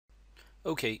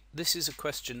Okay, this is a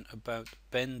question about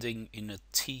bending in a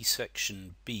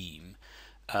T-section beam.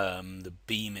 The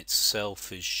beam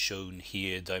itself is shown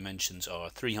here. Dimensions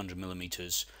are 300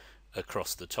 millimeters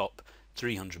across the top,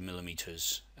 300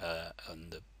 millimeters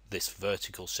on this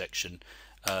vertical section.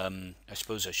 I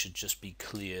suppose I should just be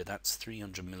clear, that's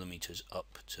 300 millimeters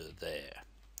up to there.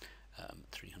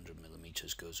 300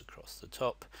 millimeters goes across the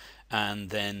top,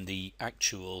 and then the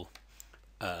actual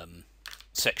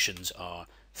sections are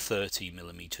 30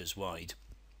 millimeters wide.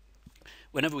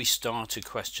 Whenever we start a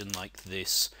question like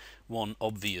this, one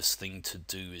obvious thing to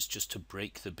do is just to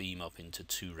break the beam up into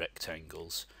two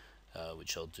rectangles,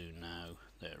 which I'll do now.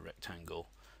 There, rectangle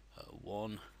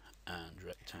 1 and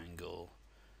rectangle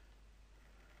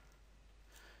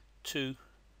 2,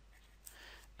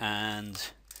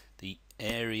 and the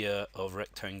area of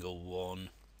rectangle 1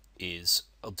 is,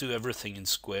 I'll do everything in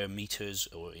square meters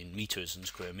or in meters and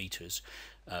square meters,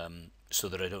 so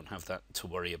that I don't have that to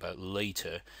worry about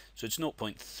later. So it's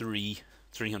 0.3,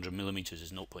 300 millimeters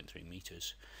is 0.3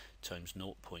 meters times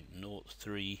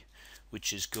 0.03,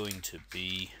 which is going to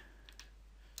be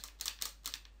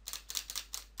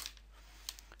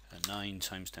 9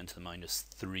 times 10 to the minus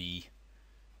 3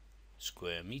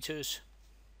 square meters.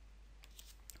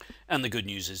 And the good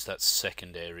news is that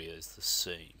second area is the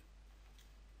same.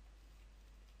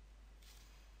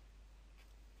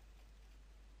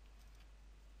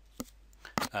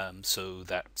 So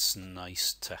that's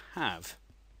nice to have.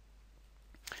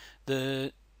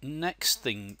 The next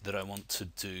thing that I want to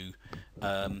do,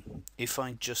 if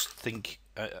I just think,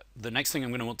 the next thing I'm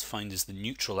going to want to find is the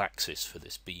neutral axis for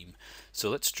this beam. So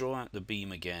let's draw out the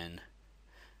beam again.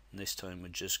 And this time we're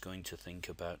just going to think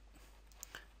about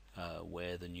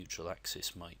where the neutral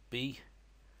axis might be.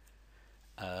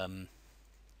 And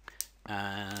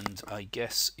I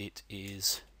guess it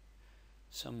is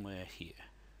somewhere here.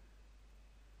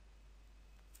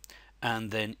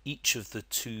 And then each of the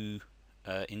two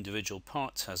individual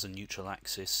parts has a neutral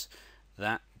axis.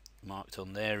 That marked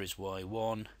on there is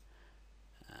y1,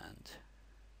 and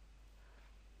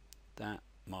that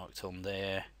marked on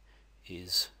there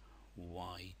is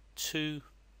y2,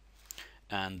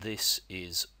 and this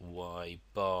is y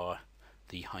bar,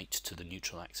 the height to the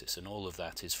neutral axis, and all of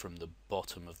that is from the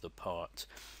bottom of the part.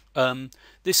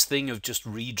 This thing of just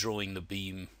redrawing the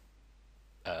beam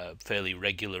fairly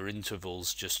regular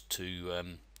intervals just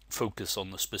to focus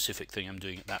on the specific thing I'm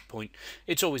doing at that point,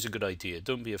 it's always a good idea.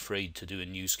 Don't be afraid to do a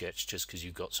new sketch just because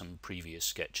you've got some previous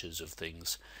sketches of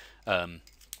things. The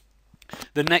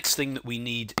next thing that we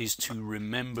need is to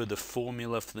remember the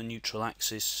formula for the neutral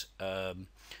axis.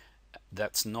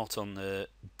 That's not on the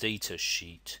data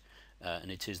sheet,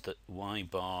 and it is that y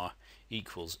bar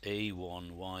equals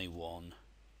a1 y1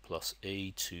 plus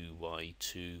a2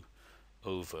 y2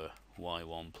 over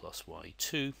y1 plus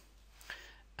y2,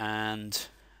 and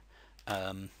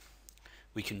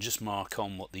we can just mark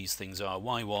on what these things are.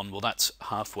 y1, well, that's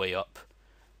halfway up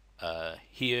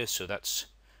here, so that's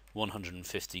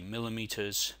 150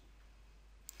 millimeters,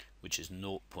 which is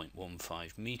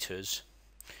 0.15 meters.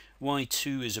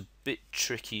 y2 is a bit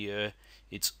trickier.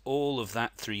 It's all of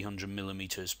that 300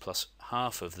 millimeters plus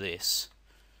half of this.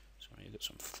 Sorry, I got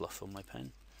some fluff on my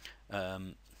pen.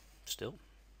 Still,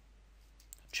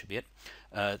 that should be it.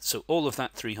 So all of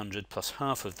that 300 plus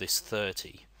half of this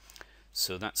 30.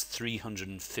 So that's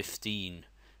 315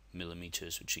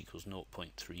 millimeters, which equals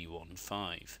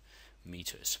 0.315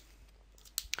 meters.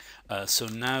 So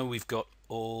now we've got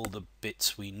all the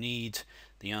bits we need.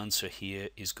 The answer here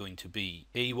is going to be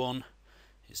A1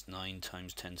 is 9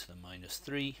 times 10 to the minus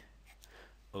 3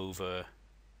 over,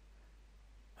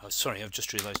 oh sorry, I've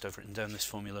just realized I've written down this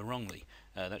formula wrongly.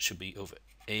 That should be over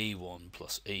A1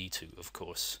 plus A2, of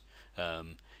course.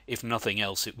 If nothing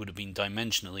else, it would have been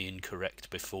dimensionally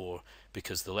incorrect before,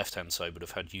 because the left hand side would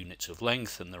have had units of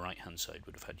length and the right hand side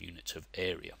would have had units of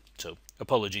area. So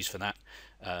apologies for that.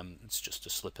 It's just a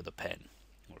slip of the pen,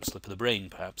 or a slip of the brain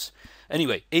perhaps.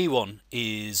 Anyway, A1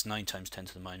 is 9 times 10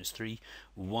 to the minus 3,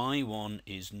 Y1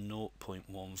 is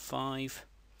 0.15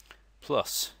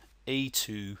 plus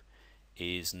A2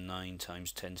 is 9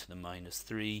 times 10 to the minus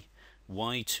 3,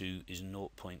 Y2 is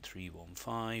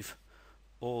 0.315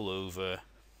 all over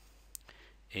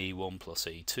A1 plus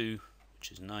A2, which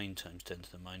is 9 times 10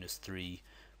 to the minus 3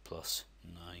 plus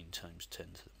 9 times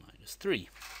 10 to the minus 3.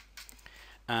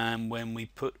 And when we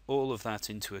put all of that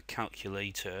into a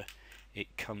calculator,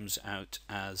 it comes out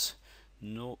as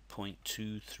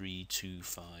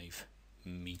 0.2325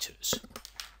 meters.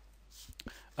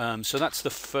 So that's the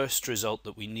first result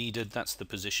that we needed. That's the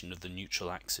position of the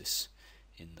neutral axis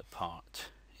in the part,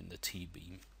 in the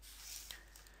T-beam.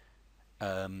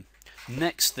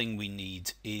 Next thing we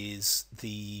need is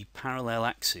the parallel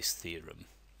axis theorem.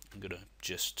 I'm going to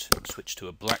just switch to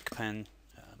a black pen,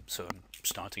 so I'm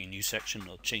starting a new section.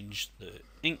 I'll change the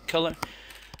ink color.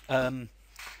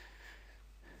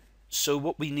 So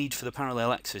what we need for the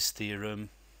parallel axis theorem,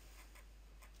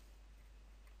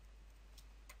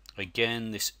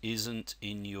 again, this isn't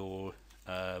in your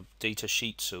data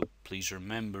sheet, so please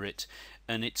remember it,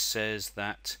 and it says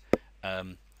that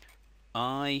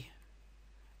I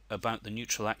about the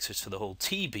neutral axis for the whole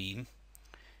T-beam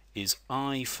is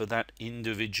I for that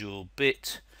individual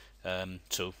bit.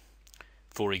 So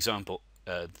for example,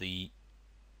 the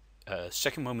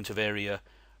second moment of area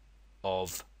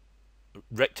of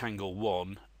rectangle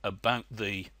 1 about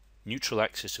the neutral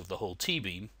axis of the whole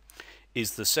T-beam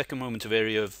is the second moment of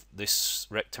area of this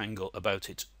rectangle about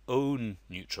its own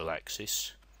neutral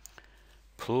axis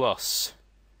plus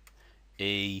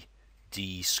AD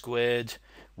squared,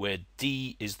 where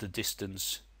D is the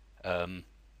distance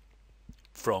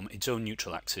from its own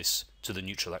neutral axis to the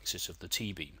neutral axis of the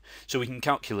T-beam. So we can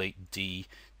calculate D.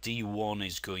 D1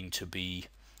 is going to be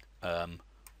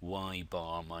y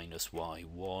bar minus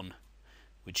y1,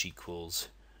 which equals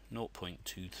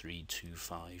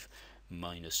 0.2325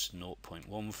 minus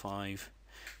 0.15,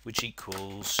 which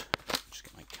equals, just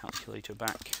get my calculator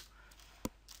back,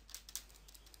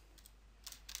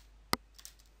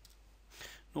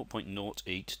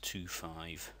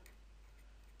 0.0825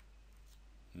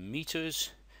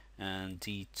 meters, and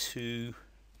D2,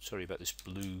 sorry about this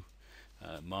blue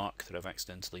mark that I've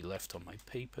accidentally left on my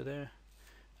paper there,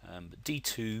 but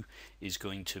D2 is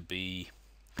going to be,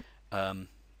 I'm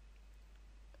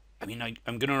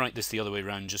going to write this the other way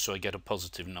around just so I get a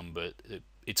positive number.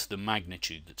 It's the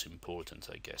magnitude that's important,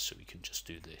 I guess, so we can just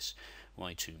do this,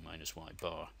 y2 minus y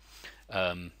bar,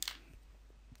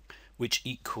 which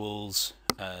equals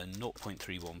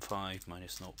 0.315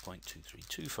 minus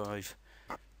 0.2325,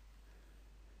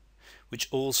 which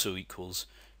also equals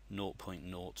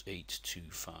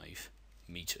 0.0825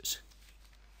 meters.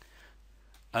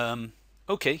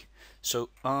 Okay, so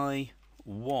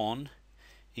I1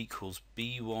 equals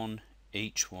B1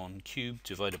 H1 cubed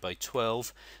divided by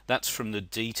 12. That's from the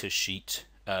data sheet.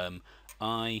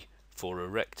 I for a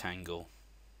rectangle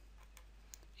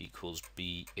equals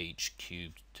BH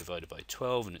cubed divided by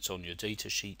 12, and it's on your data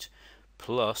sheet,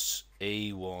 plus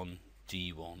A1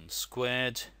 D1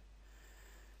 squared.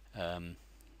 The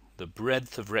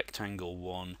breadth of rectangle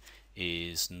 1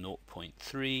 is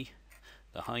 0.3,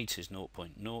 the height is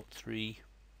 0.03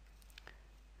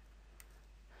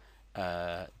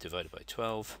 divided by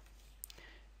 12.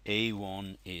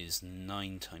 A1 is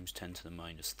 9 times 10 to the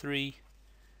minus 3,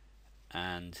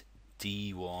 and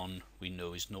D1 we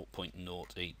know is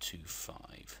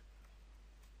 0.0825.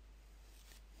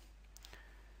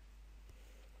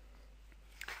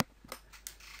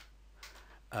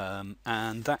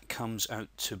 And that comes out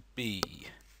to be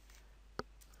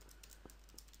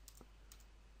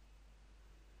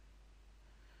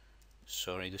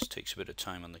sorry, this takes a bit of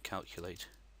time on the calculator.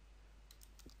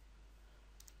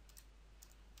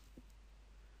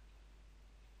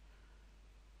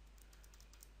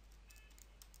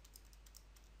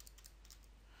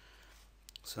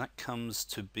 So that comes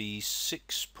to be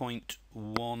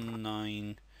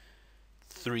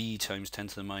 6.193 times 10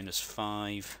 to the minus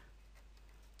 5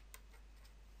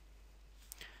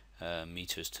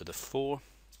 meters to the 4.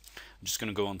 I'm just going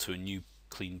to go on to a new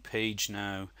clean page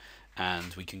now,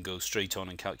 and we can go straight on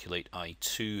and calculate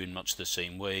I2 in much the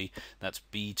same way. That's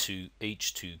B2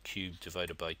 H2 cubed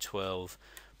divided by 12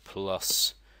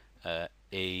 plus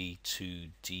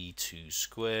A2 D2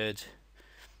 squared,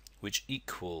 which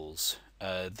equals,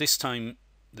 this time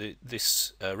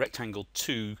this rectangle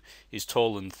 2 is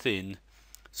tall and thin,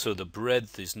 so the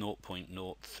breadth is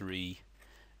 0.03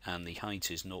 and the height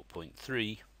is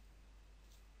 0.3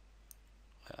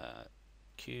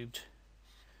 cubed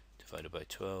divided by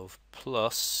 12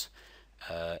 plus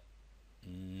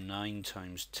 9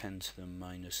 times 10 to the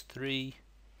minus 3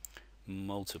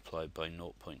 multiplied by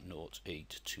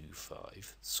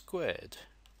 0.0825 squared.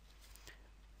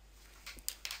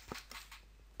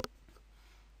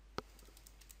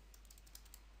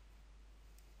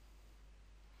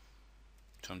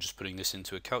 So I'm just putting this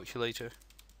into a calculator.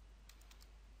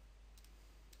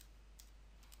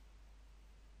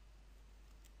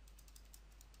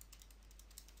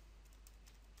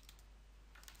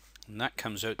 And that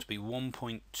comes out to be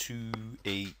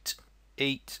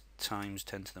 1.288 times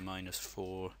 10 to the minus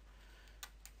 4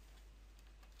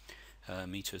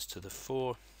 meters to the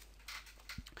 4.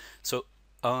 So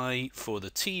I for the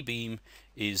T-beam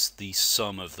is the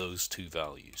sum of those two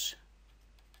values.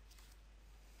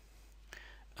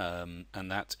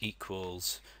 and that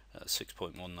equals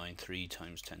 6.193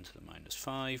 times 10 to the minus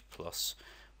 5 plus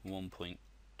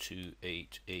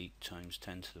 1.288 times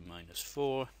 10 to the minus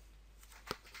 4,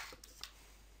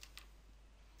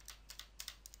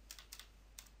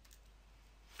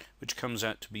 which comes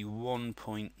out to be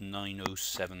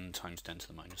 1.907 times 10 to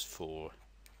the minus 4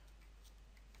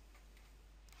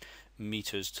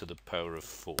 meters to the power of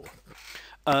 4.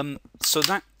 So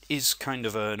that is kind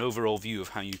of an overall view of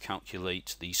how you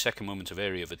calculate the second moment of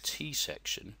area of a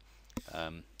T-section.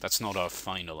 That's not our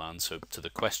final answer to the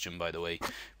question, by the way,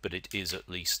 but it is at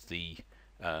least the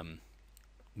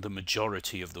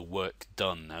majority of the work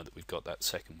done now that we've got that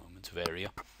second moment of area.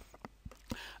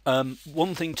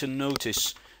 One thing to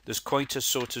notice, there's quite a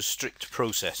sort of strict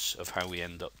process of how we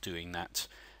end up doing that,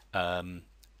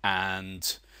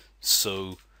 and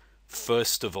so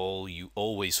first of all you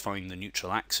always find the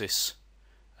neutral axis,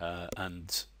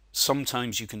 and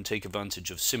sometimes you can take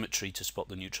advantage of symmetry to spot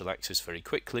the neutral axis very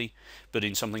quickly, but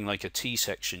in something like a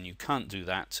T-section you can't do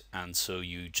that, and so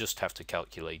you just have to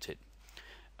calculate it.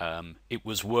 It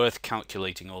was worth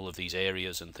calculating all of these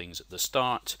areas and things at the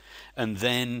start, and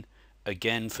then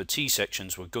again for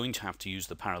T-sections we're going to have to use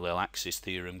the parallel axis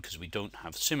theorem because we don't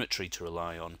have symmetry to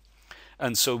rely on,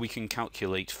 and so we can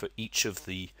calculate for each of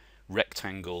the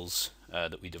rectangles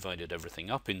that we divided everything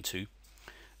up into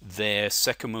their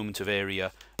second moment of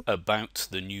area about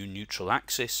the new neutral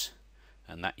axis,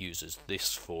 and that uses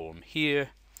this form here,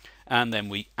 and then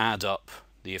we add up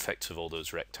the effects of all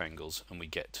those rectangles and we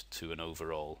get to an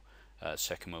overall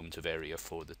second moment of area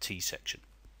for the T-section.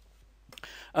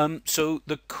 So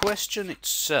the question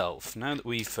itself, now that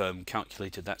we've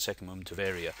calculated that second moment of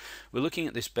area, we're looking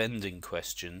at this bending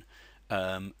question,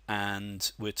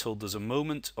 and we're told there's a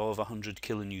moment of 100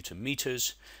 kilonewton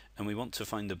meters, and we want to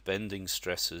find the bending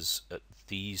stresses at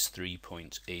these 3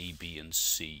 points A, B and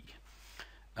C.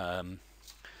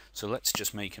 So let's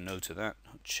just make a note of that.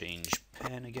 I'll change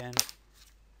pen again.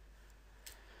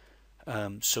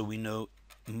 So we know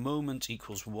moment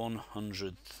equals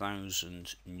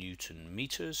 100,000 Newton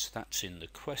meters. That's in the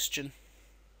question.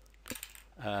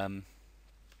 And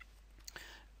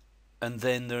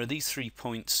then there are these 3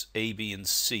 points A, B and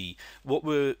C. What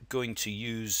we're going to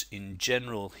use in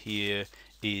general here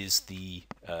is the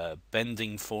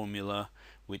bending formula,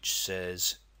 which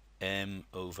says m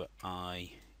over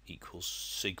I equals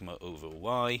sigma over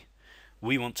y.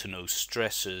 We want to know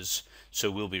stresses, so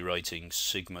we'll be writing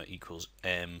sigma equals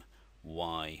m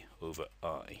y over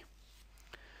I.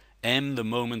 M, the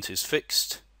moment, is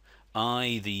fixed.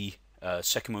 I, the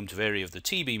second moment of area of the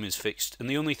T-beam, is fixed, and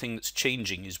the only thing that's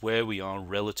changing is where we are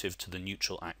relative to the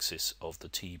neutral axis of the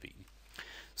T-beam.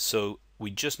 So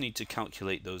we just need to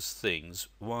calculate those things.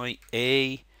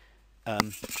 YA,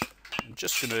 I'm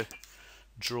just going to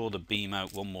draw the beam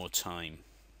out one more time,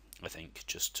 I think,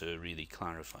 just to really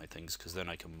clarify things, because then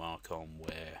I can mark on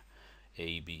where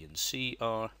A, B and C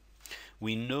are.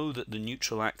 We know that the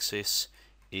neutral axis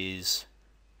is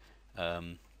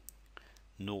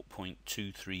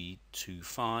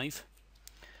 0.2325,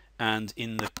 and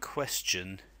in the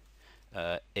question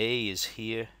A is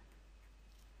here,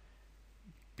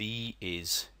 B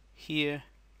is here,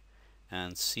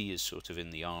 and C is sort of in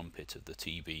the armpit of the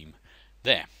T-beam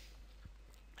there.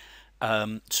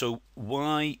 So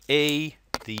YA,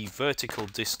 the vertical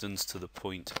distance to the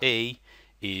point A,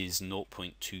 is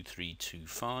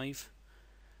 0.2325.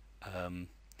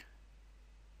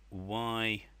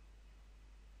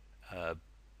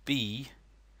 B,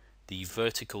 the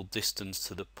vertical distance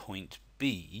to the point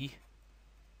B,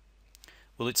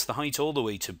 well, it's the height all the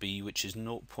way to B, which is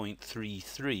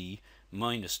 0.33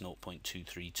 minus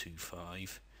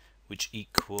 0.2325, which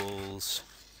equals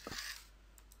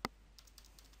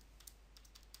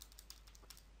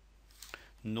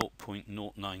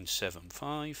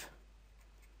 0.0975,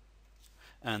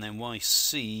 and then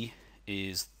YC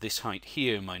is this height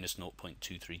here minus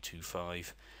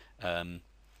 0.2325,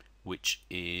 which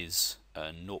is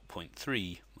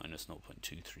 0.3 minus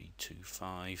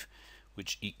 0.2325,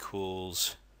 which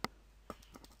equals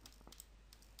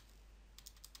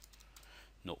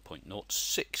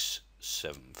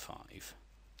 0.0675.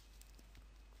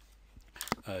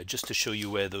 Just to show you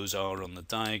where those are on the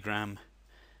diagram,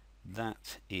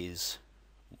 that is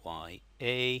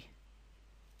YA,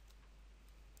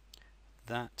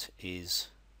 that is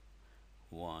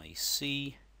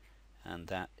YC, and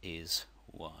that is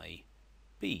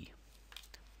YB.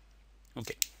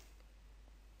 Okay.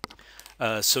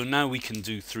 So now we can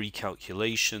do three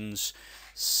calculations.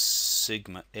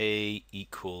 Sigma A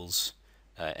equals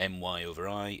my over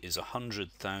I is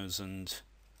 100,000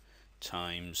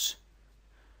 times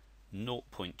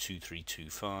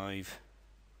 0.2325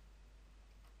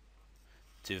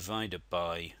 divided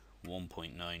by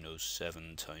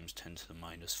 1.907 times 10 to the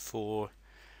minus 4,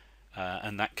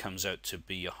 and that comes out to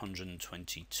be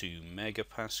 122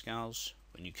 megapascals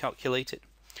when you calculate it.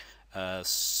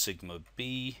 Sigma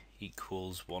B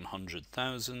equals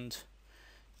 100,000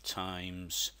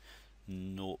 times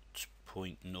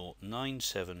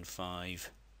 0.0975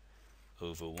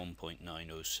 over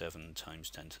 1.907 times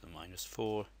 10 to the minus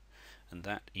 4, and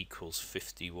that equals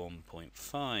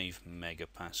 51.5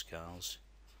 megapascals.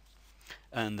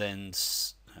 And then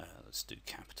let's do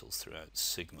capitals throughout.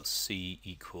 Sigma C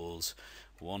equals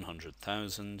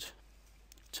 100,000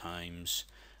 times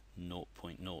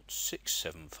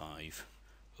 0.0675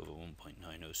 over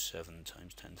 1.907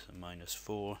 times 10 to the minus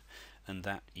 4, and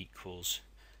that equals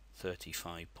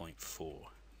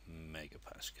 35.4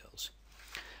 megapascals.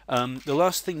 The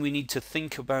last thing we need to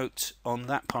think about on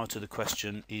that part of the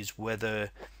question is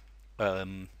whether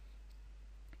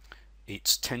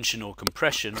it's tension or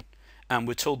compression, and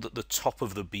we're told that the top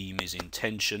of the beam is in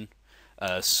tension,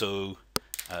 so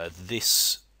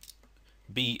this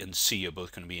B and C are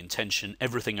both going to be in tension.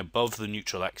 Everything above the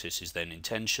neutral axis is then in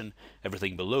tension,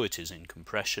 everything below it is in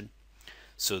compression.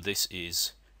 So this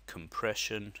is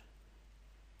compression,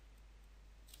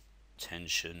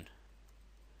 tension,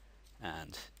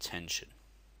 and tension.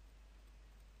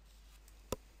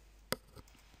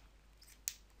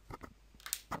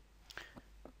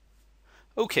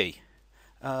 Okay,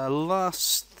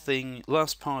 last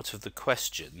part of the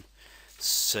question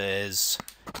says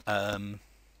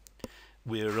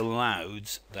we're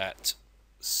allowed that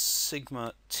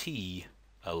sigma T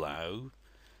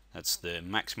that's the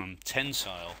maximum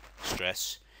tensile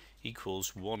stress,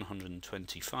 equals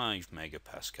 125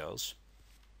 megapascals.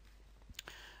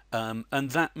 And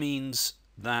that means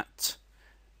that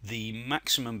the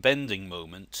maximum bending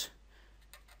moment,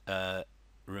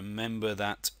 remember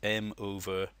that m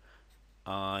over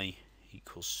I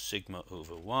equals sigma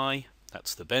over y,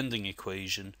 that's the bending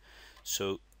equation,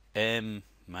 so m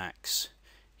max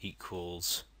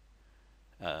equals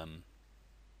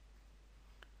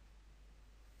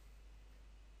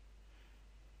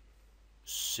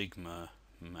sigma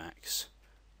max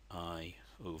I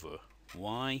over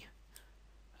y,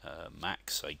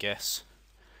 max I guess.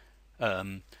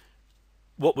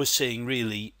 What we're saying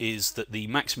really is that the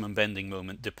maximum bending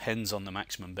moment depends on the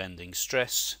maximum bending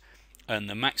stress, and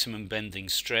the maximum bending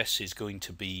stress is going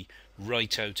to be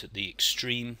right out at the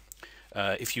extreme.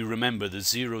 If you remember, there's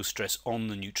zero stress on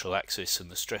the neutral axis,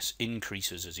 and the stress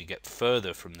increases as you get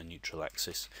further from the neutral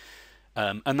axis.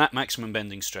 And that maximum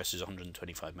bending stress is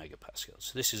 125 megapascals.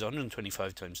 So this is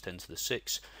 125 times 10 to the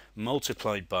 6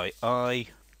 multiplied by I,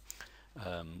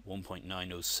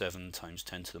 1.907 times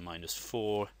 10 to the minus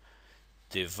 4,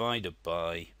 divided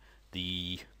by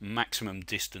the maximum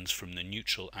distance from the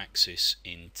neutral axis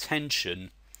in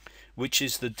tension, which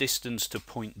is the distance to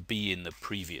point B in the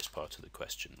previous part of the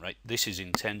question, right? This is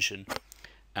in tension,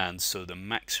 and so the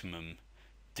maximum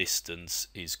distance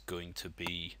is going to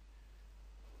be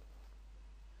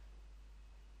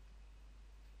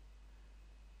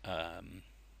hang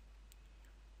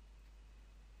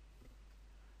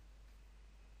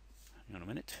on a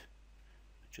minute,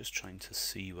 just trying to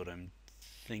see what I'm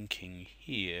thinking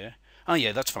here. Oh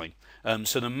yeah, that's fine.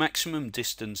 So the maximum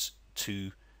distance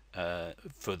to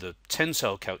for the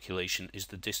tensile calculation is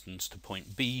the distance to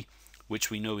point B,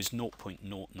 which we know is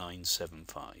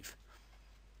 0.0975,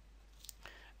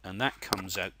 and that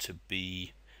comes out to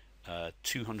be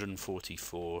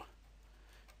 244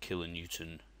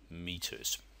 kilonewton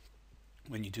meters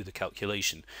when you do the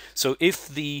calculation. So if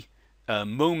the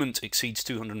moment exceeds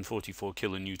 244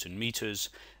 kilonewton meters,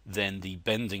 then the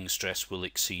bending stress will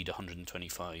exceed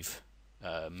 125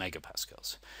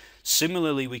 megapascals.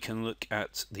 Similarly, we can look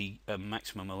at the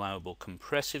maximum allowable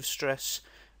compressive stress.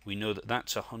 We know that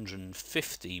that's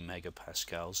 150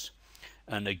 megapascals,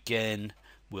 and again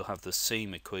we'll have the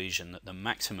same equation, that the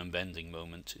maximum bending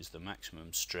moment is the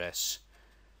maximum stress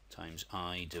times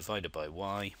I divided by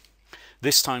y.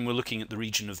 This time we're looking at the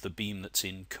region of the beam that's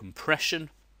in compression,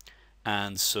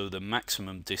 and so the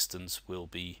maximum distance will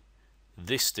be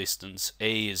this distance.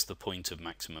 A is the point of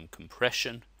maximum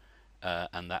compression,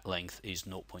 and that length is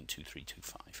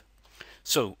 0.2325.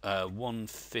 So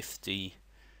 150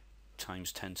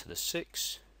 times 10 to the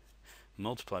 6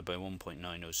 multiplied by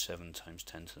 1.907 times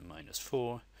 10 to the minus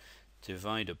 4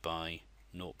 divided by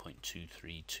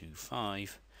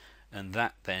 0.2325, and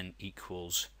that then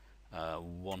equals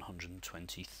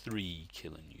 123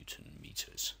 kilonewton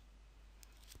meters.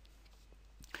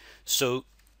 So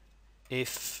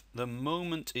if the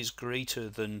moment is greater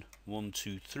than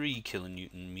 123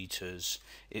 kilonewton meters,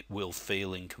 it will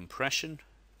fail in compression.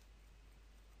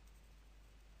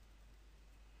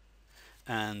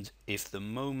 and if the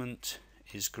moment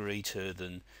is greater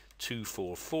than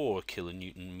 244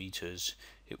 kilonewton meters,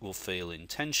 it will fail in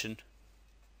tension.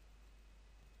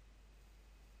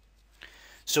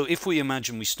 So if we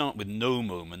imagine we start with no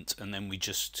moment and then we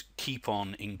just keep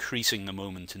on increasing the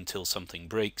moment until something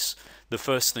breaks, the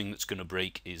first thing that's going to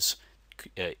break is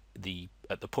at the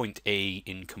point A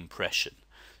in compression.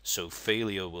 So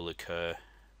failure will occur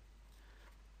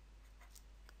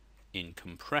in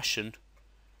compression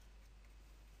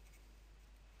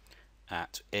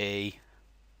at A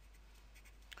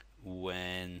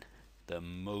when the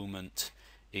moment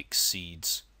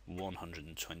exceeds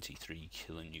 123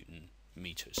 kilonewton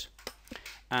meters.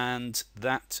 And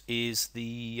that is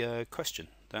the question.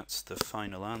 That's the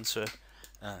final answer.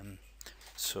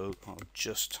 So I'll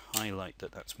just highlight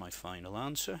that that's my final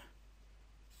answer.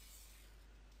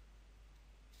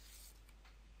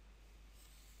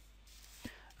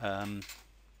 And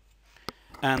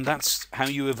that's how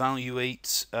you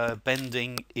evaluate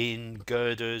bending in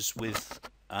girders with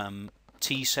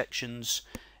T sections.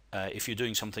 If you're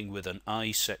doing something with an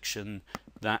I section,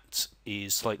 that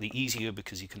is slightly easier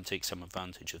because you can take some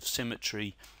advantage of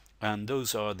symmetry, and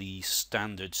those are the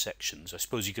standard sections. I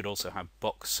suppose you could also have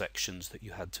box sections that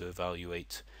you had to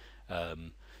evaluate,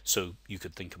 so you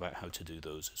could think about how to do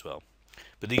those as well.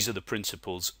 But these are the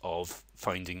principles of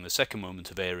finding the second moment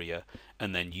of area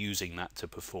and then using that to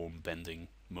perform bending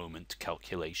moment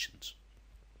calculations.